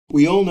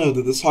We all know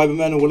that the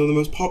Cybermen are one of the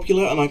most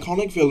popular and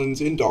iconic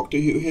villains in Doctor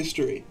Who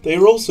history. They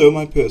are also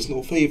my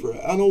personal favourite,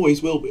 and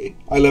always will be.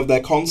 I love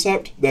their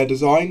concept, their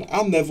design,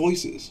 and their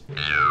voices.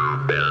 You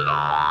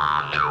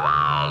belong to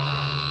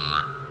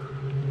us.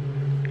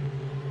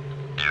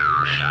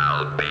 You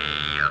shall be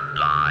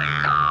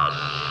like us.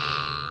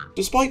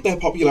 Despite their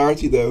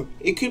popularity though,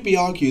 it could be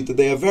argued that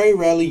they are very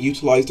rarely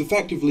utilised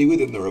effectively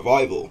within the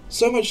revival.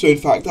 So much so in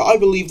fact that I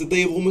believe that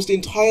they have almost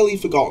entirely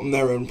forgotten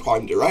their own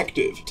prime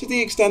directive, to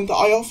the extent that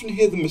I often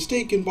hear them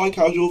mistaken by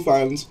casual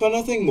fans for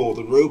nothing more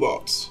than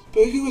robots.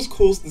 But who has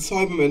caused the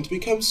Cybermen to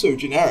become so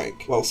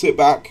generic? Well, sit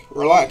back,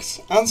 relax,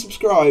 and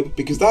subscribe,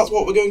 because that's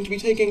what we're going to be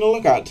taking a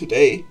look at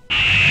today.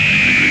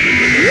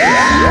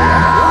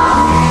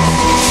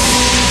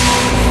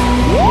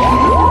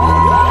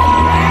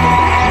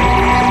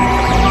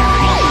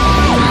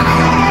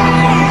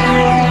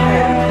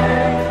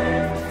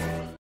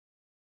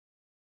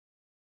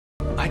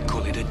 I'd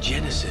call it a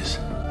genesis.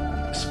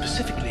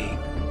 Specifically,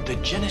 the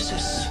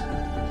genesis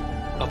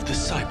of the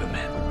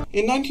Cybermen.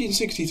 In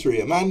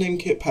 1963, a man named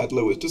Kit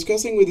Pedler was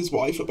discussing with his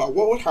wife about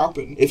what would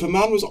happen if a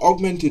man was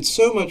augmented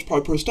so much by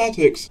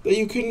prosthetics that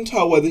you couldn't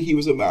tell whether he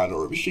was a man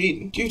or a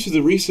machine, due to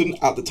the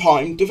recent, at the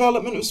time,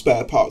 development of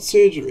spare parts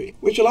surgery,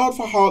 which allowed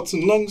for hearts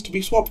and lungs to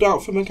be swapped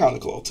out for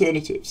mechanical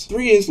alternatives.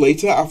 3 years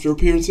later, after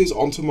appearances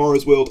on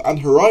Tomorrow's World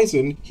and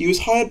Horizon, he was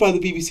hired by the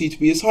BBC to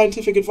be a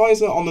scientific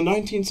advisor on the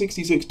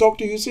 1966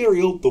 Doctor Who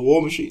serial, The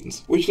War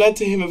Machines, which led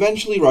to him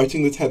eventually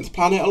writing The 10th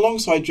Planet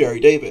alongside Jerry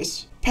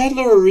Davis.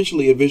 Pedler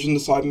originally envisioned the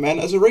Cybermen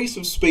as a race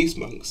of space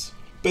monks,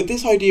 but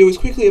this idea was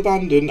quickly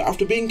abandoned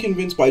after being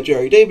convinced by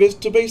Jerry Davis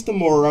to base them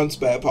more around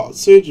spare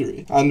parts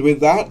surgery, and with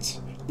that,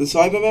 the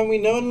Cybermen we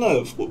know and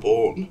love were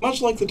born.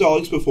 Much like the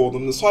Daleks before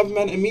them, the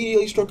Cybermen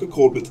immediately struck a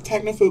chord with the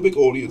technophobic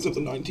audience of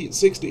the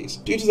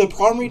 1960s, due to their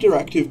primary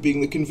directive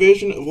being the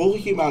conversion of all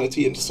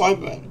humanity into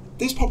Cybermen.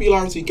 This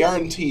popularity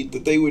guaranteed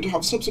that they would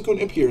have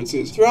subsequent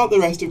appearances throughout the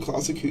rest of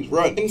Classic Who's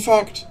run. In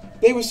fact,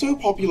 they were so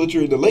popular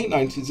during the late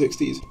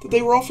 1960s that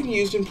they were often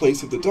used in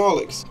place of the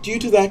Daleks, due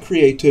to their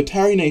creator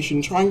Terry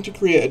Nation trying to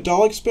create a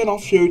Dalek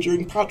spin-off show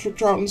during Patrick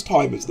Troughton's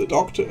time as the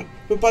Doctor.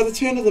 But by the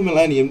turn of the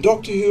millennium,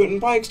 Doctor Who,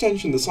 and by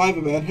extension the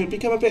Cybermen, had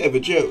become a bit of a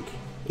joke.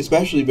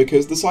 Especially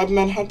because the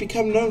Cybermen had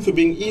become known for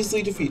being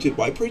easily defeated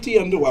by pretty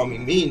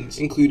underwhelming means,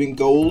 including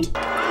gold,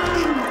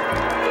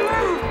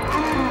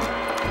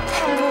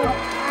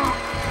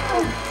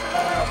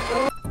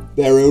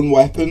 their own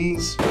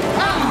weapons,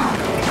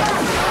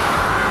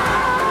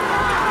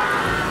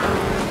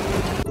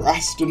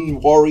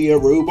 Raston warrior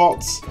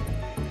robots,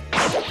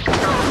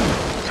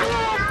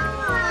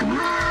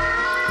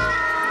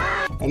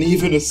 and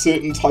even a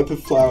certain type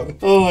of flower.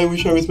 Oh, I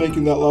wish I was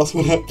making that last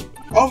one up.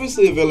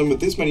 Obviously, a villain with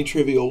this many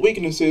trivial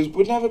weaknesses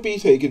would never be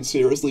taken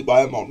seriously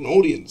by a modern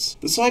audience.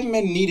 The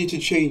Cybermen needed to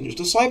change,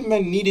 the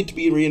Cybermen needed to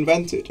be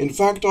reinvented. In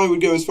fact, I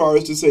would go as far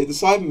as to say the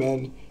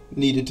Cybermen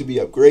needed to be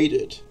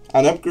upgraded.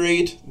 And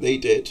upgrade they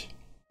did.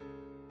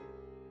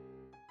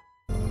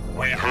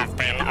 We have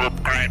been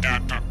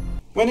upgraded.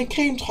 When it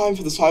came time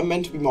for the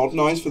Cybermen to be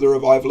modernised for the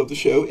revival of the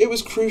show, it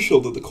was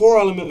crucial that the core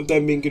element of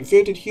them being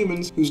converted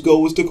humans, whose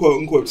goal was to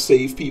quote-unquote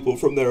save people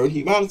from their own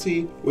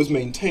humanity, was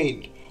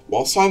maintained,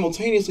 while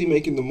simultaneously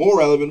making them more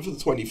relevant for the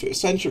 21st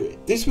century.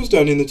 This was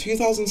done in the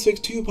 2006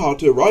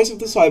 two-parter Rise of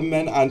the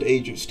Cybermen and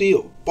Age of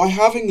Steel, by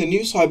having the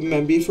new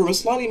Cybermen be from a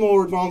slightly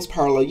more advanced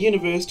parallel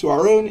universe to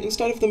our own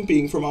instead of them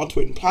being from our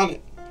twin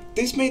planet.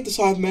 This made the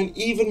Cybermen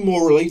even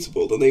more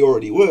relatable than they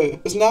already were,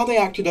 as now they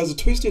acted as a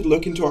twisted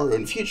look into our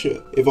own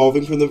future,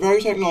 evolving from the very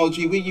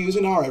technology we use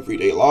in our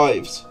everyday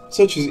lives,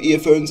 such as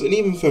earphones and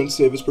even phone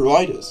service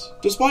providers.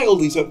 Despite all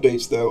these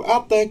updates though,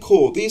 at their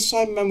core, these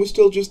Cybermen were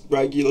still just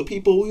regular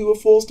people who were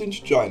forced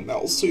into giant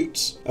metal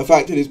suits, a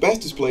fact that is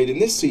best displayed in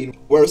this scene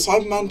where a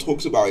Cyberman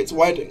talks about its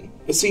wedding,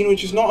 a scene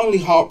which is not only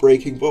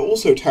heartbreaking but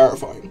also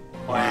terrifying.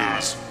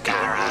 Where's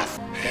Gareth?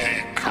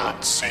 He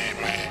can't see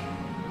me.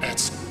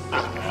 It's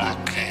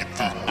unlucky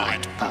the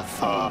night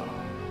before.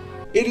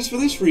 It is for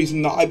this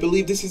reason that I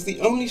believe this is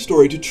the only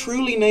story to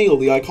truly nail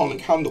the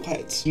iconic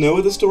handleheads. No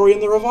other story in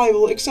the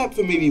revival, except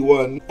for maybe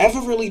one, ever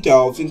really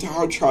delves into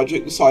how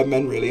tragic the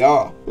Cybermen really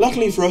are.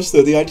 Luckily for us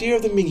though, the idea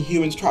of them being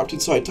humans trapped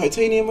inside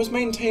titanium was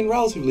maintained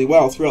relatively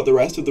well throughout the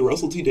rest of the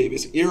Russell T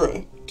Davies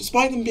era,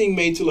 despite them being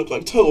made to look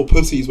like total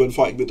pussies when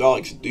fighting the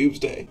Daleks in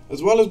Doomsday,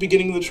 as well as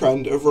beginning the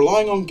trend of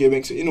relying on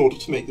gimmicks in order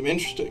to make them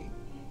interesting,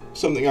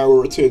 something I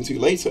will return to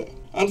later.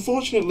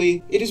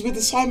 Unfortunately, it is with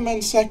the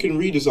Cybermen's second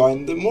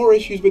redesign that more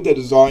issues with their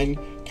design,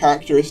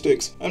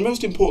 characteristics, and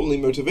most importantly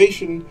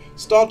motivation,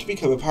 start to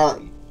become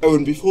apparent. Oh,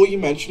 and before you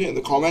mention it in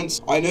the comments,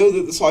 I know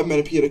that the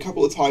Cybermen appeared a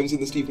couple of times in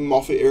the Stephen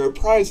Moffat era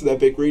prior to their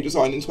big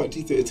redesign in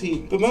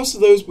 2013, but most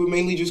of those were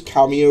mainly just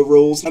cameo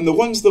roles, and the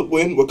ones that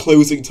weren't were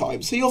closing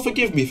time, so you'll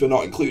forgive me for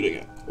not including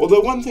it.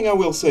 Although one thing I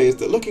will say is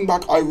that looking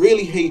back, I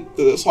really hate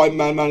that the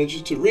Cyberman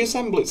manages to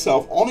reassemble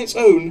itself on its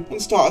own and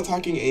start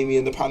attacking Amy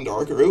and the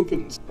Pandorica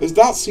opens, as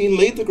that scene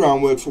laid the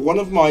groundwork for one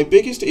of my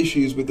biggest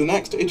issues with the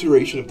next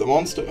iteration of the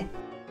monster.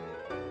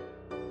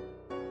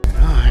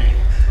 I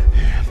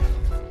am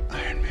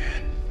Iron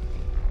Man.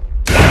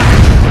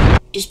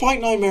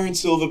 Despite Nightmare in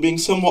Silver being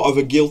somewhat of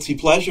a guilty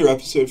pleasure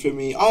episode for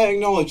me, I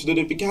acknowledge that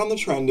it began the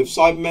trend of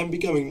Cybermen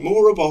becoming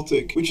more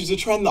robotic, which is a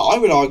trend that I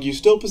would argue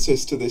still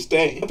persists to this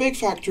day. A big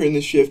factor in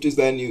this shift is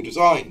their new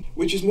design,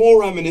 which is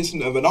more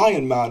reminiscent of an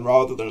Iron Man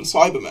rather than a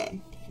Cyberman.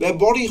 Their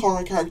body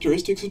horror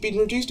characteristics have been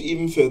reduced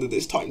even further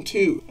this time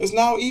too, as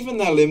now even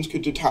their limbs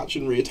could detach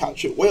and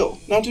reattach at will.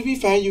 Now to be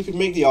fair, you could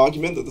make the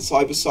argument that the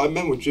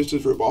Cybermen were just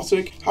as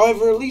robotic,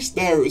 however at least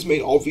there it was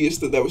made obvious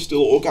that there were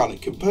still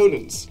organic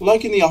components,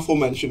 like in the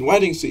aforementioned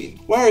wedding scene,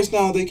 whereas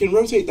now they can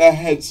rotate their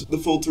heads the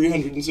full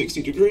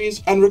 360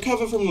 degrees and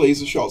recover from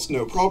laser shots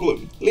no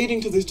problem,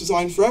 leading to this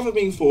design forever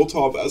being thought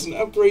of as an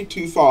upgrade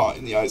too far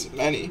in the eyes of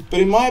many. But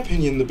in my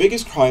opinion, the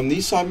biggest crime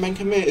these Cybermen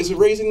commit is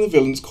erasing the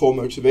villain's core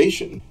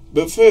motivation.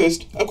 But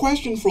first, a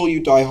question for all you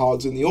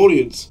diehards in the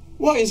audience.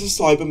 What is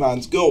a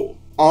Cyberman's goal?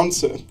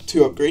 Answer: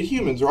 to upgrade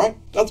humans, right?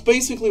 That's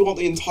basically what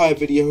the entire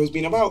video has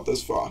been about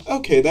thus far.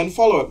 Okay, then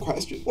follow-up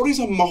question. What is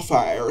a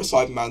Moffat-era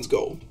Cyberman's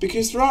goal?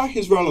 Because throughout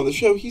his run on the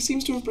show, he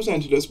seems to have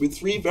presented us with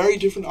three very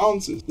different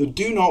answers that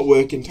do not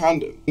work in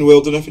tandem. In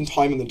World Enough in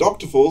Time and the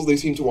Doctor Falls, they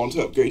seem to want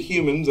to upgrade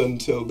humans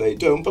until they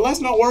don't, but let's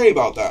not worry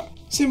about that.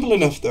 Simple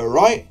enough though,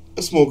 right?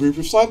 A small group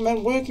of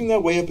Cybermen working their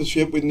way up a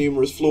ship with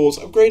numerous flaws,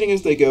 upgrading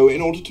as they go in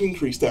order to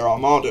increase their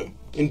armada.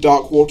 In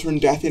Dark Water and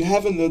Death in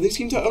Heaven though, they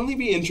seem to only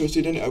be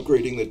interested in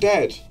upgrading the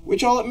dead,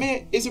 which I'll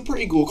admit is a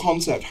pretty cool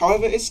concept,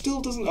 however it still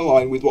doesn't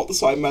align with what the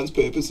Cyberman's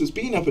purpose has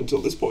been up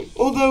until this point.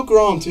 Although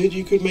granted,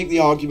 you could make the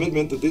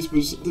argument that this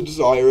was the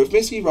desire of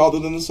Missy rather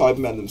than the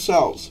Cybermen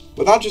themselves,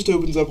 but that just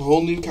opens up a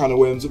whole new can of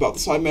worms about the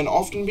Cybermen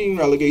often being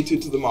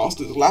relegated to the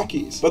Master's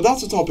lackeys, but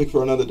that's a topic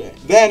for another day.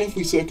 Then if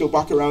we circle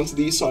back around to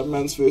these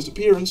Cybermen's first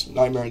appearance,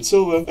 Nightmare in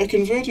Silver, a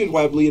converted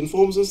Webley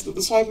informs us that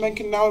the Cybermen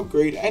can now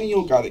upgrade any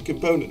organic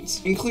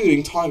components,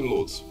 including Time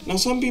Lords. Now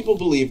some people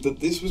believe that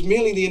this was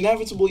merely the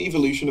inevitable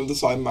evolution of the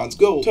Cyberman's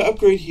goal, to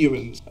upgrade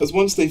humans, as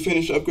once they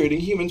finish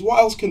upgrading humans,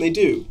 what else can they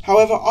do?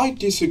 However, I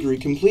disagree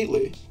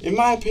completely. In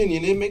my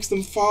opinion, it makes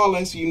them far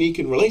less unique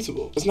and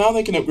relatable, as now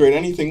they can upgrade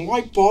anything,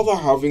 why bother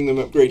having them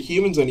upgrade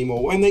humans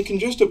anymore when they can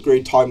just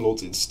upgrade Time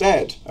Lords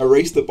instead, a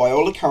race that by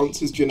all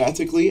accounts is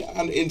genetically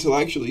and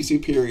intellectually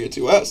superior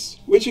to us,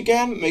 which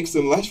again makes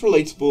them less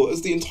relatable,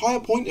 as the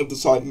entire point of the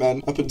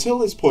Cybermen up until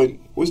this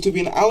point was to be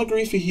an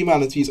allegory for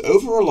humanity's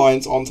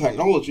over-reliance on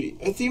technology,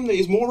 a theme that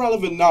is more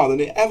relevant now than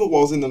it ever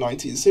was in the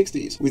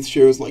 1960s, with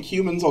shows like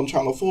Humans on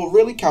Channel 4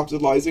 really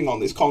capitalising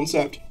on this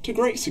concept to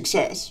great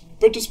success.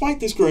 But despite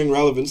this growing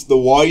relevance, the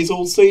wise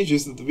old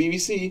sages at the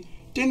BBC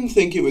didn't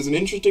think it was an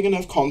interesting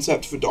enough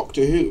concept for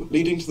Doctor Who,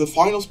 leading to the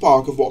final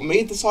spark of what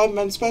made the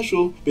Cybermen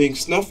special being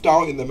snuffed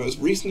out in their most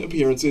recent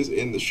appearances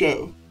in the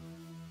show.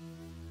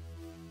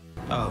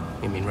 Oh,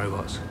 you mean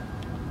robots?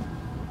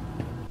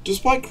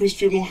 Despite Chris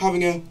Chibnall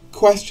having a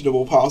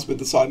questionable past with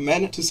the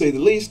Cybermen, to say the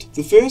least,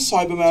 the first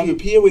Cyberman to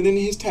appear within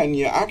his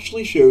tenure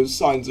actually shows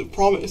signs of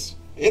promise.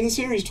 In the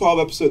series 12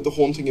 episode The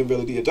Haunting of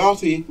Villa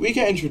Diodati, we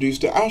get introduced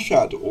to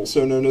Ashad,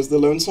 also known as the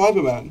Lone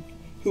Cyberman,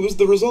 who was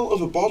the result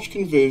of a botched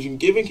conversion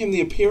giving him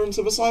the appearance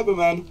of a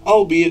Cyberman,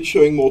 albeit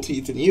showing more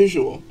teeth than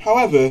usual.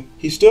 However,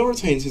 he still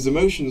retains his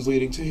emotions,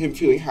 leading to him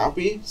feeling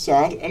happy,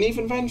 sad, and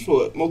even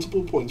vengeful at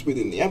multiple points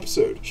within the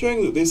episode,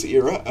 showing that this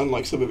era,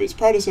 unlike some of its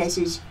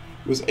predecessors,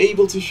 was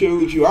able to show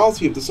the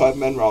duality of the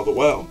Cybermen rather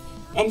well.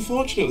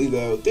 Unfortunately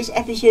though, this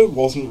episode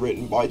wasn't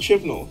written by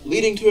Chibnall,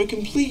 leading to a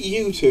complete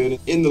U-turn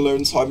in the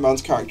Lone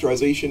Cyberman's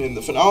characterization in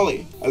the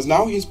finale, as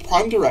now his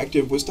prime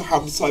directive was to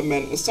have the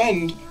Cybermen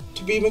ascend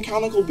to be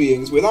mechanical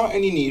beings without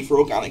any need for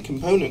organic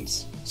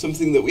components,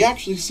 something that we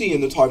actually see in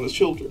the Timeless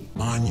Children.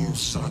 My new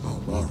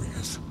cyber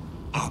warriors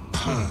are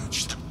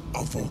purged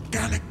of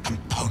organic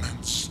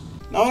components.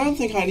 Now I don't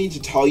think I need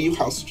to tell you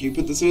how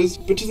stupid this is,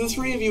 but to the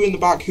three of you in the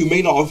back who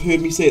may not have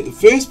heard me say it the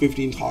first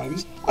 15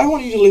 times, I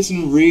want you to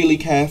listen really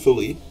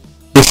carefully.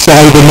 The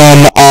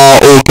Cybermen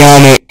are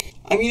organic.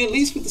 I mean, at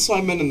least with the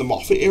Cybermen in the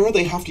Moffat era,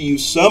 they have to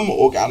use some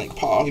organic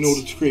parts in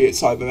order to create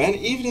Cybermen,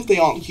 even if they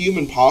aren't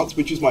human parts,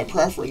 which is my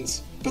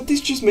preference. But this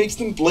just makes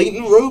them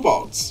blatant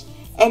robots.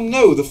 And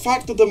no, the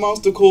fact that the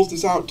Master calls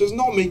this out does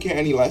not make it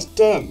any less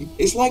dumb.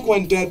 It's like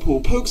when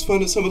Deadpool pokes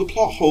fun at some of the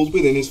plot holes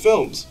within his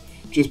films.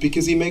 Just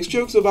because he makes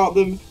jokes about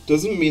them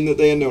doesn't mean that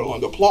they are no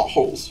longer plot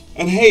holes.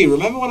 And hey,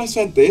 remember when I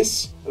said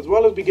this? As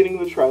well as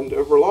beginning the trend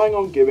of relying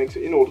on gimmicks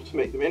in order to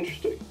make them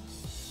interesting.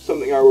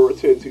 Something I will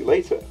return to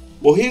later.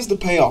 Well, here's the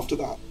payoff to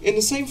that. In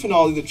the same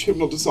finale that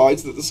Chibnall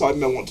decides that the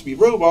Cybermen want to be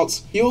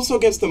robots, he also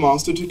gets the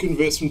Master to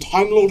convert some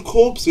Time Lord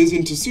corpses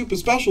into super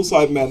special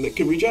Cybermen that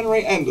can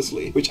regenerate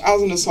endlessly, which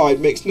as an aside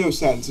makes no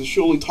sense, as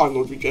surely Time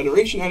Lord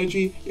regeneration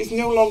energy is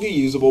no longer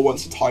usable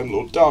once a Time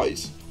Lord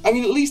dies. I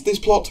mean, at least this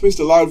plot twist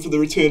allowed for the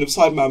return of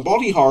Cyberman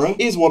body horror,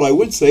 is what I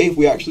would say if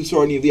we actually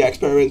saw any of the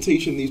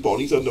experimentation these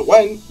bodies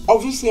underwent.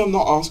 Obviously I'm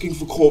not asking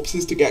for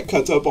corpses to get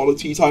cut up on a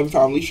tea time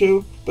family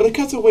show, but a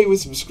cutaway with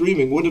some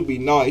screaming would have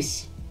been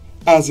nice.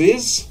 As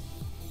is,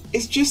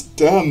 it's just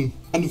dumb,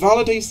 and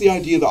validates the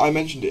idea that I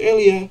mentioned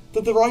earlier,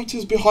 that the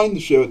writers behind the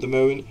show at the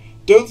moment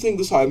don't think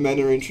the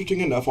Cybermen are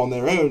interesting enough on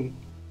their own.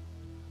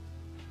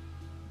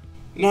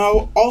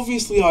 Now,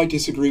 obviously I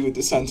disagree with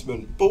this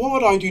sentiment, but what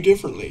would I do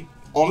differently?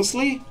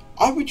 Honestly,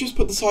 I would just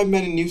put the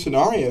Cybermen in new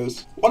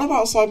scenarios. What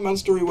about a Cyberman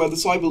story where the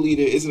cyber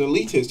leader is an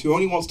elitist who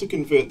only wants to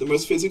convert the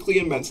most physically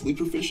and mentally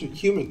proficient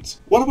humans?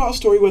 What about a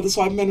story where the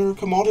Cybermen are a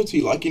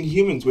commodity like in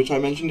Humans, which I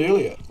mentioned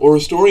earlier? Or a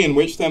story in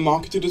which they're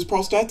marketed as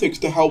prosthetics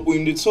to help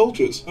wounded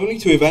soldiers, only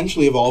to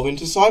eventually evolve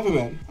into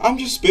Cybermen? I'm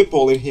just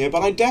spitballing here,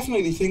 but I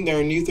definitely think there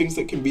are new things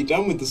that can be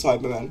done with the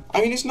Cybermen.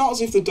 I mean, it's not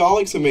as if the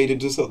Daleks are made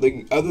into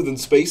something other than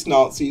space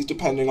Nazis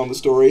depending on the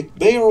story.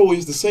 They are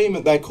always the same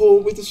at their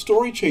core, with the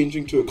story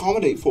changing to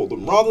accommodate for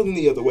them, rather than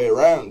the other way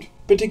around.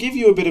 But to give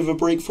you a bit of a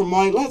break from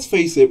my, let's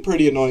face it,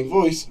 pretty annoying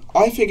voice,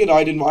 I figured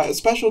I'd invite a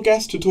special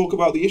guest to talk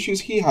about the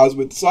issues he has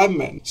with the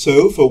Cybermen.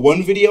 So, for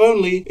one video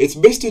only, it's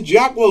Mr.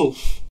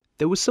 JackWolf!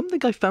 There was something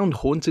I found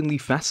hauntingly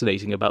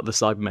fascinating about the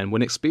Cybermen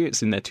when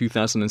experiencing their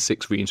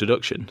 2006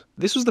 reintroduction.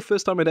 This was the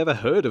first time I'd ever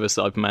heard of a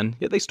Cyberman,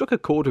 yet they struck a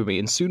chord with me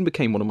and soon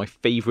became one of my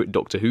favourite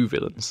Doctor Who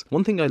villains.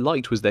 One thing I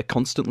liked was their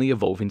constantly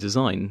evolving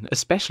design,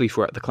 especially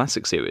throughout the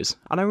classic series,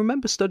 and I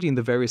remember studying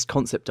the various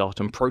concept art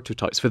and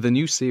prototypes for the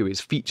new series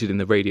featured in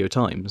the Radio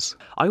Times.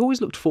 I always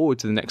looked forward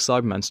to the next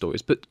Cyberman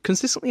stories, but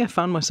consistently I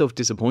found myself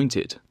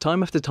disappointed.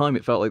 Time after time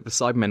it felt like the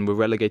Cybermen were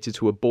relegated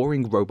to a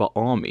boring robot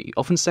army,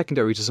 often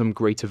secondary to some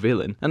greater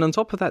villain, and on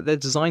top of that, their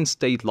design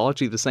stayed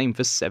largely the same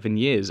for 7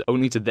 years,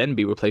 only to then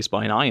be replaced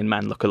by an Iron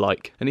Man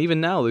look-alike. And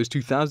even now, those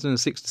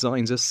 2006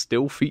 designs are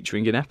still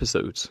featuring in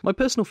episodes. My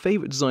personal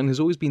favourite design has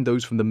always been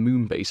those from the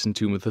Moon Base and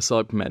Tomb of the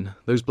Cybermen.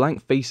 Those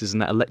blank faces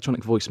and that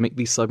electronic voice make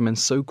these Cybermen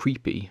so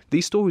creepy.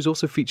 These stories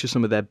also feature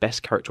some of their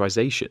best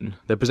characterization.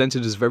 They're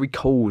presented as very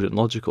cold and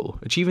logical,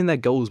 achieving their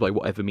goals by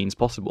whatever means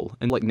possible,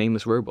 and like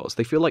nameless robots,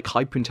 they feel like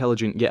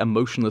hyper-intelligent yet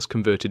emotionless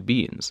converted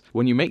beings.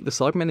 When you make the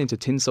Cybermen into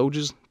tin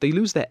soldiers, they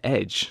lose their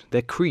edge,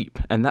 their creep,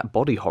 and that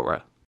body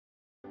horror.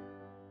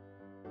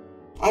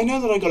 I know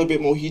that I got a bit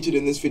more heated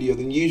in this video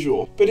than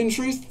usual, but in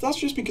truth, that's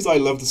just because I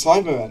love the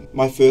Cybermen.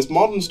 My first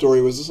modern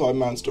story was a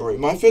Cyberman story.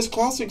 My first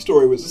classic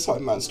story was a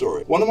Cyberman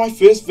story. One of my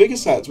first Vigor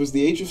sets was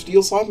the Age of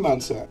Steel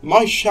Cyberman set.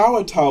 My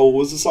shower towel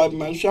was the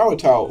Cyberman shower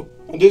towel.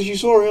 And as you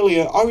saw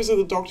earlier, I was at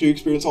the Doctor Who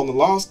experience on the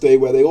last day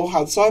where they all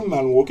had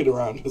Cyberman walking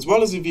around, as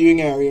well as a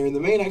viewing area in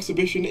the main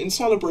exhibition in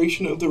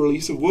celebration of the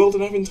release of World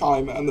Enough in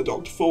Time and The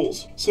Doctor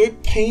Falls. So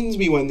it pains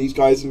me when these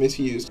guys are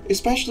misused,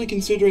 especially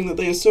considering that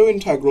they are so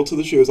integral to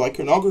the show's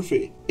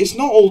iconography. It's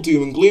not all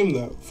doom and gloom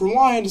though. From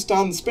what I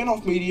understand, the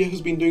spin-off media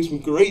has been doing some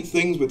great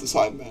things with the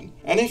Cybermen,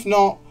 and if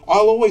not,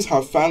 I'll always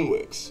have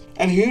fanworks.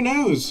 And who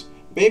knows?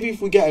 Maybe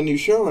if we get a new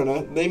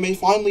showrunner, they may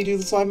finally do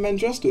the Cybermen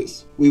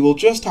justice. We will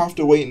just have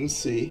to wait and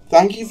see.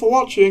 Thank you for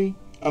watching,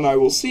 and I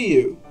will see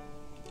you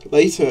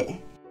later.